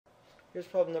Here's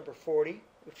problem number 40,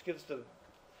 which gives the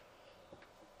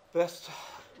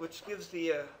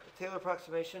Taylor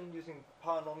approximation using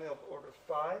polynomial of order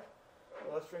 5.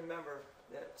 Well, let's remember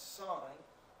that sine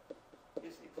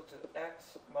is equal to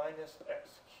x minus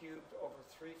x cubed over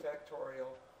 3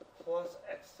 factorial plus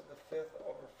x to the 5th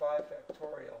over 5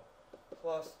 factorial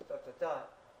plus dot dot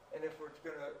dot. And if we're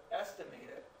going to estimate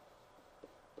it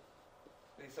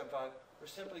based on 5, we're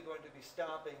simply going to be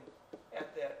stopping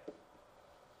at that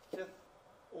 5th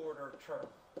order term,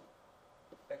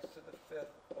 x to the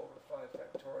 5th over 5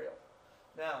 factorial.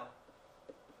 Now,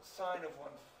 sine of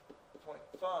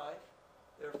 1.5,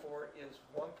 therefore, is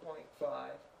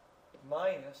 1.5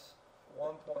 minus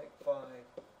 1.5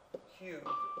 cubed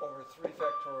over 3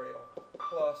 factorial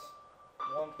plus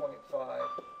 1.5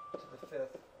 to the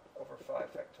 5th over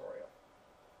 5 factorial.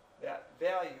 That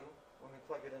value, when we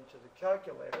plug it into the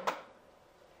calculator,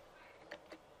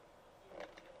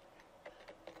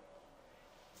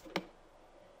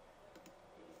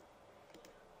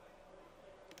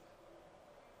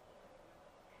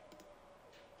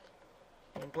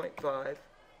 (1.5)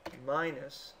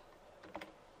 minus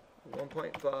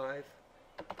 1.5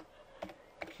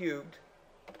 cubed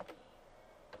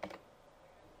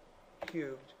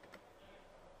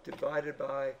divided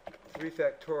by 3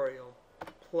 factorial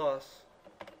plus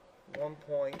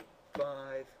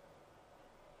 1.5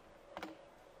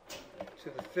 to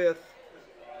the 5th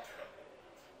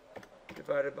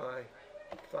divided by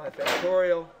 5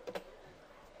 factorial.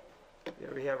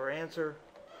 There we have our answer,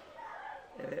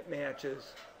 and it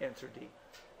matches answer D.